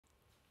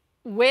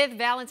With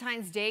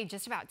Valentine's Day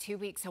just about 2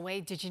 weeks away,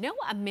 did you know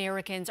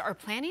Americans are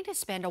planning to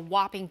spend a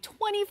whopping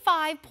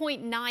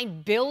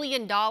 $25.9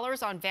 billion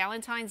on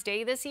Valentine's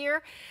Day this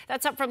year?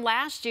 That's up from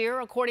last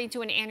year, according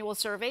to an annual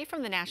survey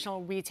from the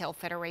National Retail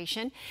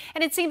Federation.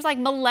 And it seems like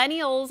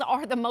millennials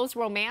are the most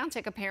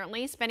romantic,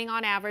 apparently, spending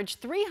on average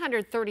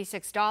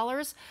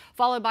 $336,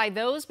 followed by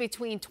those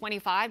between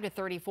 25 to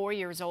 34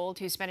 years old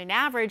who spend an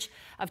average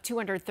of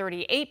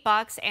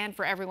 $238. And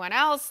for everyone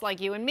else,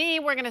 like you and me,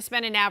 we're going to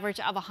spend an average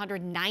of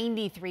 $193.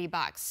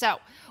 So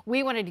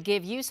we wanted to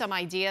give you some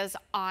ideas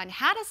on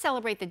how to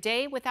celebrate the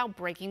day without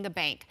breaking the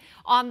bank.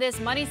 On this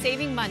Money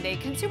Saving Monday,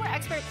 consumer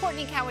expert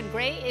Courtney Cowan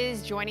Gray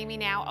is joining me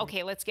now.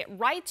 Okay, let's get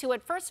right to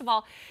it. First of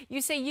all,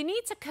 you say you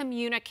need to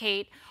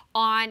communicate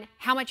on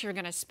how much you're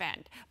going to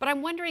spend. But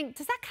I'm wondering,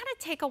 does that kind of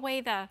take away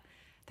the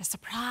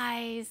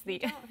surprise?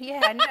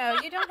 Yeah,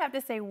 no, you don't have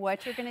to say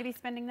what you're going to be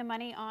spending the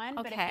money on,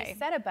 but if you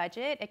set a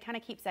budget, it kind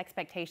of keeps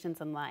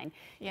expectations in line.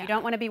 Yeah. You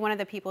don't want to be one of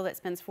the people that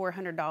spends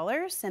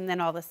 $400 and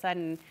then all of a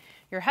sudden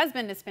your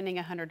husband is spending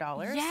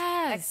 $100.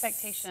 Yes.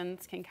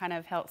 Expectations can kind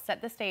of help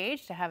set the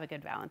stage to have a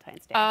good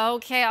Valentine's Day.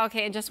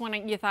 Okay, and just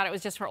when you thought it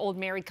was just for old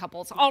married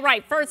couples. All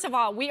right, first of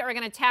all, we are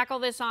going to tackle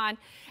this on,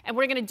 and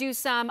we're going to do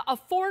some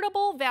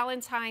affordable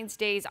Valentine's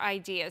Day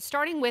ideas,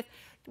 starting with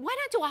why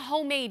not do a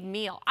homemade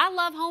meal? I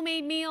love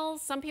homemade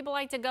meals. Some people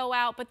like to go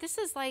out, but this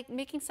is like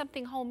making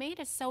something homemade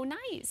is so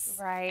nice.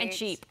 Right. And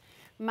cheap.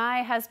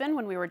 My husband,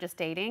 when we were just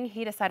dating,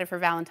 he decided for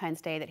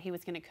Valentine's Day that he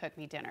was going to cook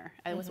me dinner.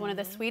 It was one of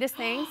the sweetest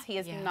things. He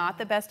is not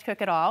the best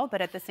cook at all, but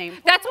at the same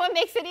time. That's what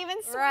makes it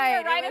even sweeter,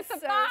 right? It's so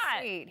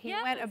sweet. He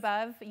went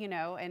above,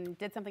 and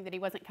did something that he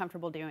wasn't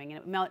comfortable doing,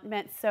 and it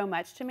meant so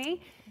much to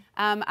me.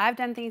 I've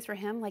done things for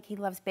him, like he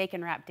loves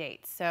bacon wrap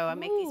dates. So I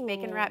make these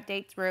bacon wrap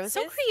dates roses.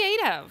 So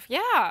creative,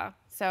 yeah.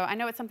 So I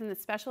know it's something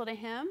that's special to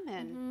him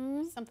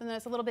and something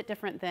that's a little bit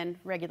different than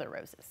regular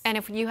roses. And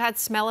if you had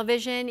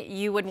smell-o-vision,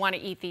 you would want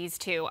to eat these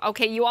too.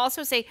 Okay, you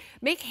also say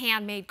make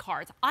handmade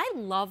cards. I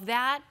love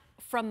that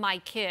from my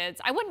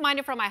kids. I wouldn't mind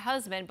it from my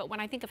husband, but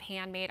when I think of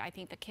handmade, I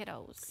think the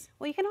kiddos.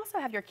 Well, you can also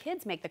have your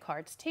kids make the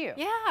cards too.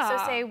 Yeah. So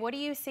say, what do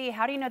you see?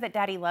 How do you know that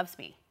Daddy loves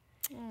me?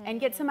 And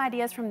get some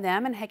ideas from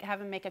them and have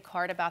them make a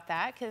card about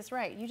that. Because,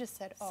 right, you just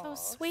said, oh,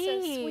 so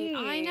sweet.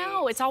 I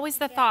know. It's always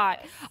the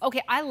thought.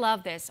 Okay, I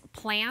love this.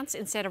 Plants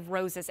instead of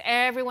roses.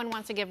 Everyone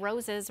wants to give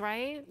roses,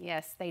 right?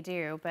 Yes, they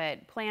do.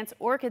 But plants,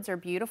 orchids are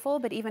beautiful,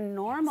 but even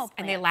normal plants.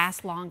 And they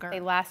last longer. They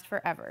last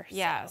forever.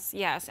 Yes,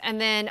 yes.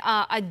 And then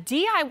a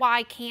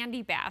DIY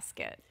candy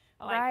basket.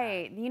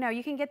 Right.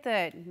 You can get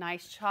the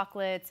nice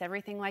chocolates,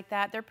 everything like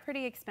that. They're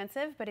pretty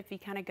expensive, but if you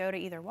kind of go to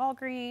either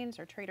Walgreens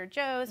or Trader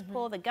Joe's,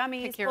 pull the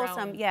gummies,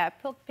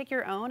 pick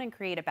your own and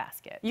create a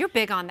basket. You're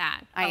big on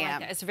that. I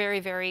am. Like it's very,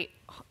 very,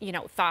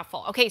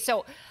 thoughtful. Okay,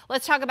 so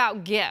let's talk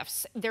about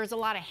gifts. There's a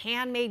lot of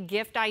handmade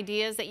gift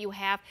ideas that you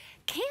have.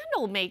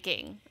 Candle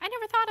making. I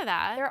never thought of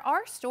that. There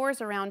are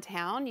stores around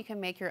town. You can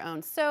make your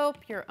own soap,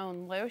 your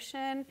own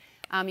lotion.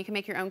 You can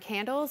make your own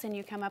candles, and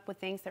you come up with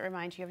things that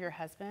remind you of your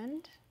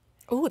husband.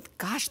 Oh,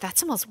 gosh, that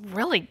smells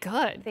really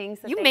good. Things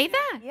that you made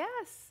that?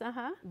 Yes.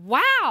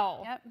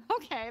 Wow. Yep.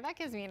 Okay, that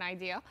gives me an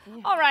idea.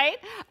 Yeah. All right.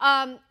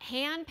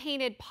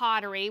 Hand-painted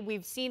pottery.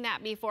 We've seen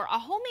that before. A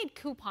homemade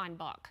coupon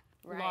book.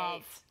 Right.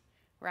 Love.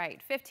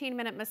 Right.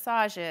 15-minute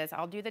massages.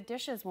 I'll do the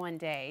dishes one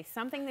day.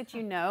 Something that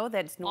you know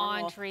that's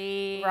normal.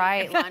 Laundry.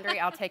 Right. Laundry.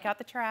 I'll take out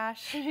the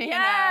trash.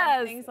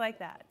 Yes. Things like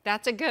that.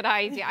 That's a good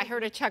idea. I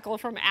heard a chuckle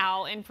from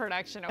Al in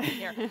production over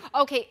here.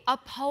 Okay. A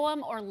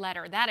poem or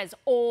letter. That is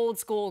old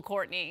school,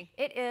 Courtney.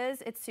 It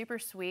is. It's super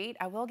sweet.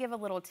 I will give a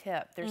little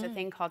tip. There's a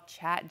thing called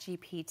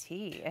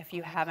ChatGPT if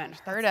you haven't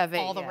heard of it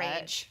all the yet.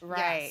 rage.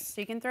 Right. Yes.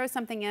 So you can throw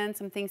something in,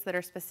 some things that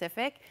are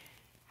specific.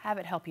 Have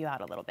it help you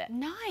out a little bit.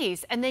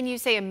 Nice. And then you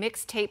say a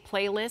mixtape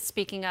playlist,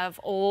 speaking of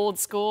old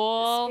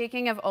school.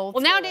 Speaking of old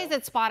school. Well, nowadays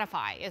it's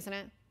Spotify, isn't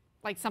it?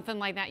 Like something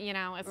like that, it's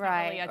not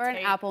really a or tape.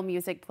 An Apple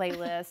Music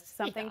playlist.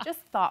 Something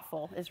just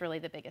thoughtful is really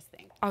the biggest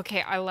thing.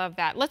 Okay, I love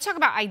that. Let's talk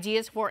about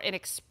ideas for an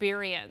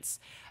experience.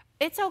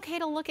 It's okay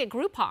to look at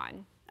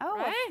Groupon. Oh,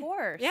 right? Of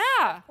course.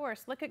 Yeah. Of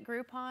course. Look at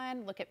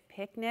Groupon, look at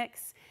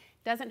picnics.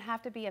 Doesn't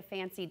have to be a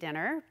fancy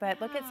dinner,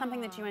 but look at something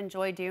that you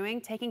enjoy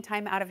doing, taking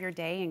time out of your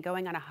day and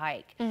going on a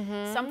hike.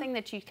 Something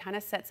that you kind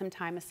of set some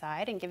time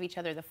aside and give each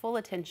other the full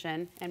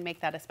attention and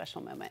make that a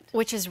special moment.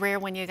 Which is rare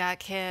when you got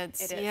kids.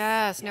 It is.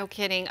 Yes, no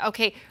kidding.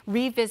 Okay,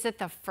 revisit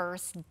the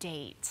first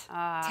date.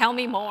 Tell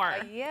me more.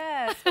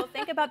 Yes. Well,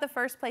 think about the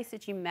first place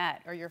that you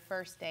met or your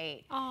first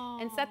date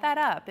and set that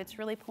up. It's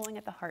really pulling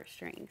at the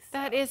heartstrings.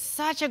 That is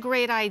such a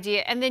great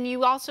idea. And then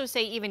you also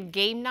say even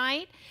game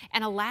night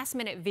and a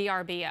last-minute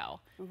VRBO.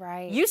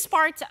 Right. You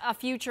sparked a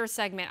future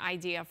segment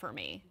idea for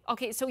me.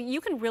 Okay, so you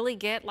can really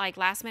get like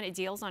last minute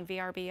deals on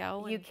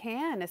VRBO? You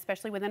can,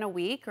 especially within a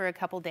week or a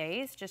couple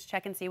days. Just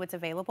check and see what's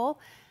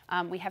available.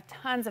 We have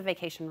tons of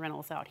vacation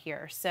rentals out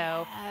here.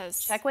 So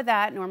check with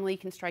that. Normally you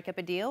can strike up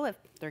a deal if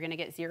they're going to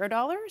get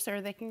 $0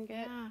 or they can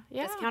get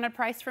discounted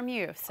price from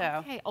you. So.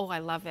 Okay. Oh, I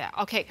love that.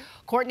 Okay,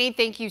 Courtney,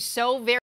 thank you so very